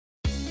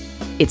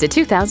It's a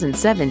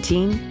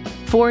 2017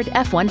 Ford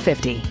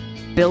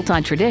F-150. Built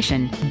on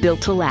tradition,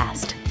 built to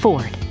last.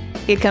 Ford.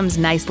 It comes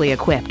nicely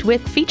equipped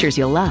with features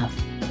you'll love.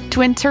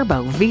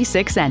 Twin-turbo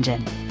V6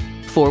 engine,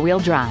 four-wheel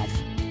drive,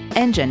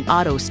 engine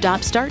auto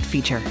stop-start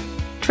feature,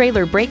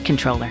 trailer brake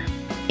controller,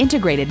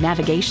 integrated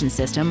navigation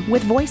system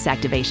with voice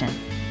activation,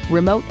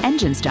 remote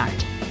engine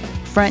start,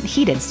 front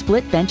heated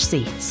split bench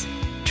seats,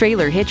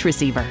 trailer hitch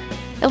receiver,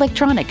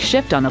 electronic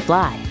shift on the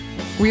fly,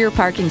 rear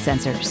parking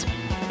sensors,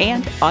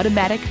 and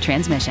automatic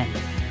transmission.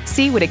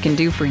 See what it can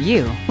do for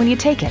you when you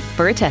take it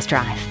for a test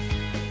drive.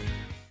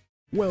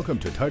 Welcome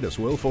to Titus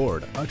Will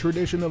Ford, a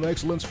tradition of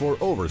excellence for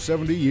over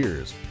 70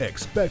 years.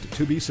 Expect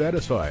to be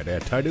satisfied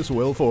at Titus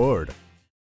Will Ford.